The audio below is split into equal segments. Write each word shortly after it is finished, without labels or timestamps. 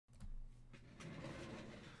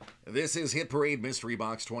This is Hit Parade Mystery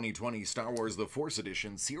Box 2020 Star Wars The Force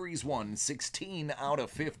Edition, Series 1, 16 out of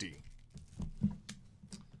 50.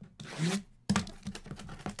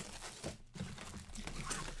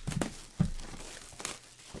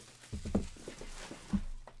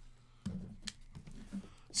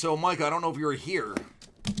 So, Mike, I don't know if you were here.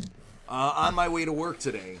 On my way to work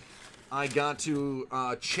today, I got to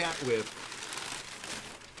chat with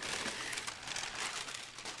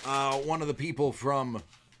one of the people from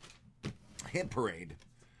Hit Parade,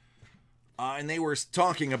 and they were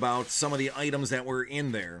talking about some of the items that were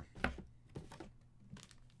in there.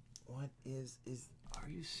 What are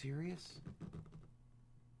you serious?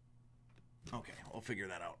 Okay, we'll figure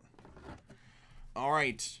that out. All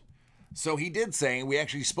right, so he did say, we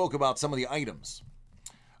actually spoke about some of the items,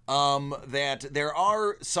 that there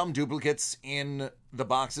are some duplicates in the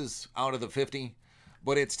boxes out of the 50,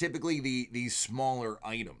 but it's typically the smaller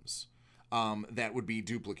items that would be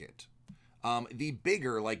duplicate. The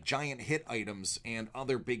bigger, like giant hit items and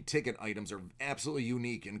other big ticket items are absolutely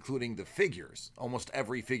unique, including the figures. Almost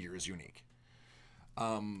every figure is unique.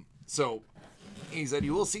 So he said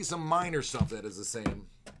you will see some minor stuff that is the same,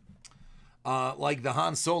 like the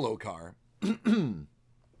Han Solo car.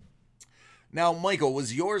 Now, Michael,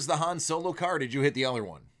 was yours the Han Solo car, or did you hit the other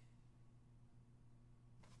one?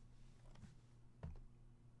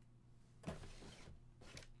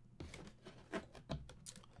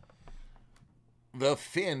 The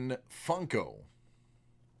Finn Funko.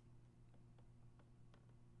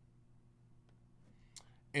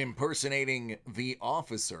 Impersonating the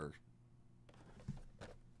officer.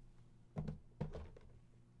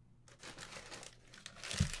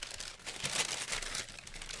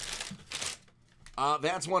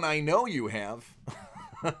 That's one I know you have.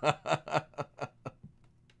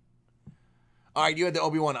 All right, you had the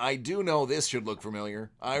Obi-Wan. I do know this should look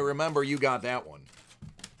familiar. I remember you got that one.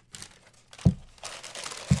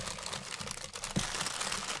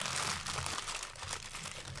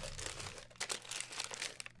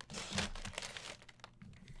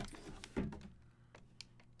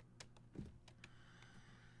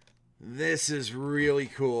 This is really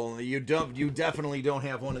cool. You definitely don't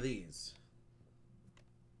have one of these.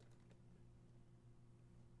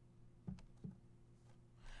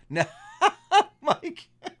 No, Mike.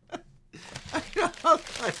 I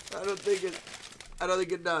don't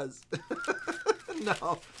think it does.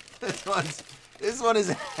 No, this one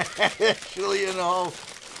is actually in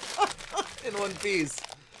one piece.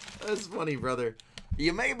 That's funny, brother.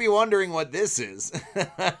 You may be wondering what this is.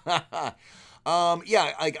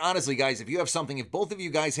 Yeah, like, honestly, guys, if you have something, if both of you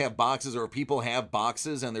guys have boxes, or if people have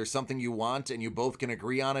boxes and there's something you want and you both can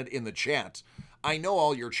agree on it in the chat, I know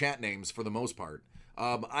all your chat names for the most part.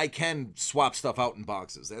 I can swap stuff out in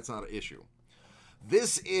boxes. That's not an issue.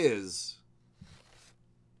 This is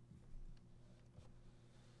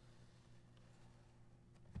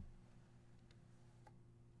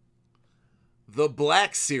the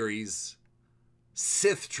Black Series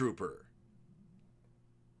Sith Trooper.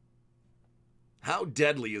 How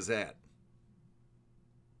deadly is that?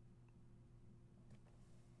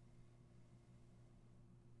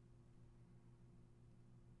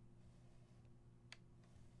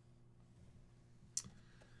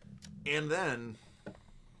 And then,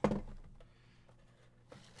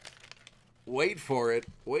 wait for it,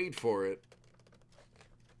 wait for it.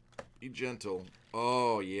 Be gentle.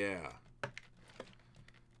 Oh, yeah.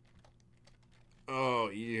 Oh,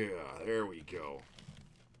 yeah, there we go.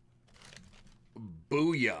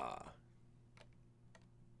 Booyah.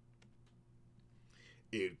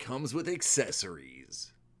 It comes with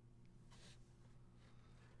accessories.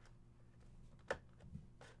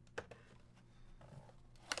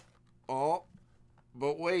 Oh,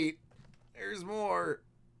 but wait, there's more.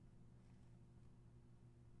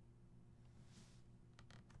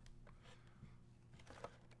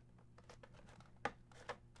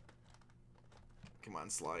 Come on,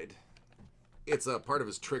 slide. It's a part of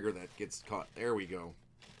his trigger that gets caught. There we go.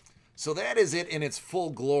 So that is it in its full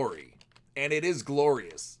glory. And it is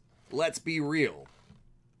glorious. Let's be real.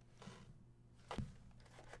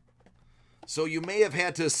 So you may have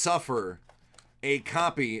had to suffer a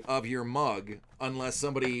copy of your mug unless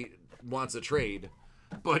somebody wants a trade.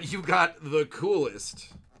 But you got the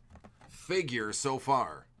coolest figure so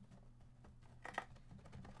far.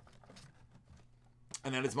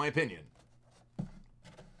 And that is my opinion.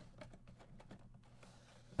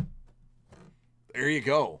 There you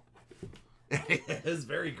go. It is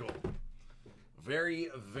very cool. Very,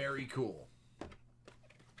 very cool.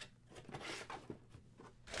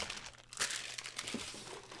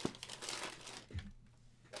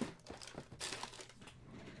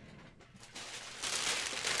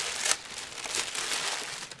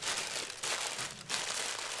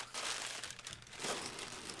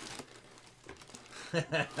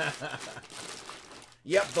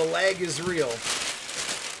 Yep, the lag is real.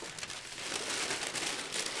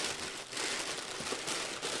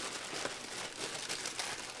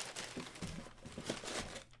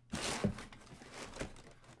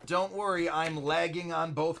 Don't worry, I'm lagging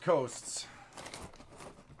on both coasts.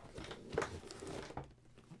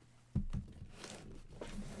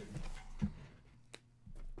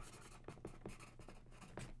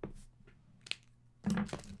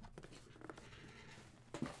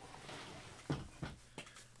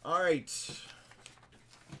 All right.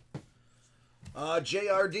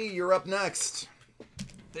 JRD, you're up next.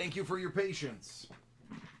 Thank you for your patience.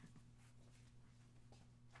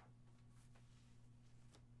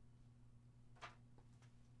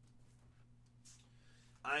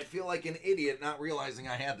 I feel like an idiot not realizing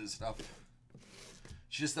I had this stuff.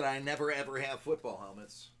 It's just that I never ever have football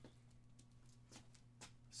helmets.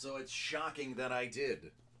 So it's shocking that I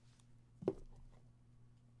did.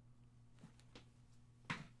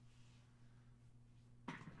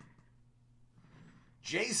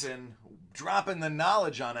 Jason dropping the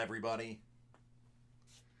knowledge on everybody.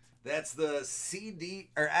 That's the CD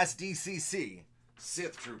or SDCC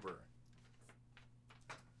Sith Trooper.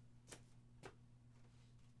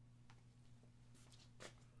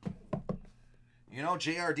 You know,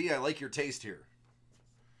 JRD, I like your taste here.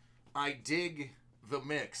 I dig the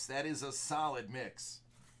mix. That is a solid mix.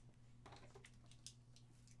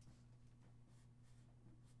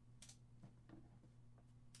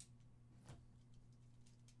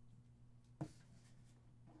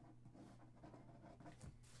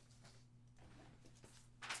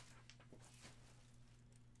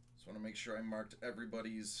 Just want to make sure I marked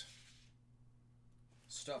everybody's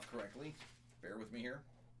stuff correctly. Bear with me here.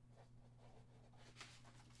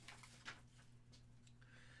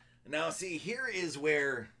 Now, see, here is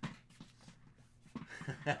where...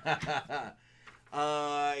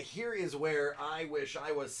 here is where I wish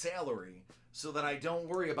I was salary, so that I don't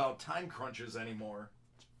worry about time crunches anymore.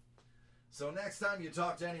 So next time you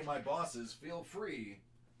talk to any of my bosses, feel free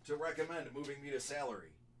to recommend moving me to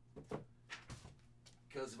salary.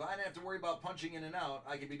 Because if I didn't have to worry about punching in and out,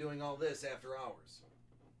 I could be doing all this after hours.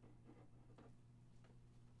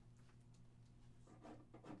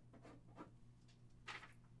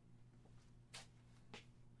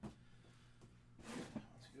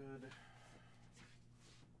 Good.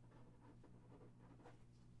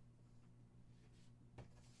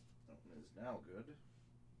 That one is now good.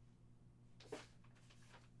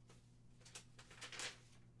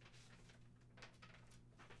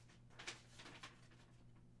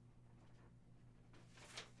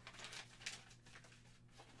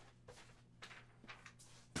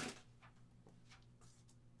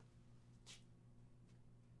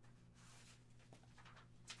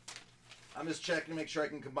 I'm just checking to make sure I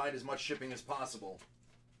can combine as much shipping as possible.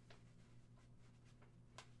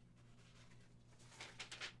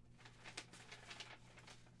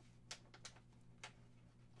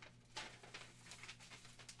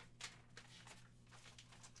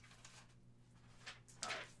 All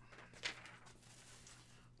right.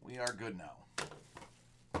 We are good now.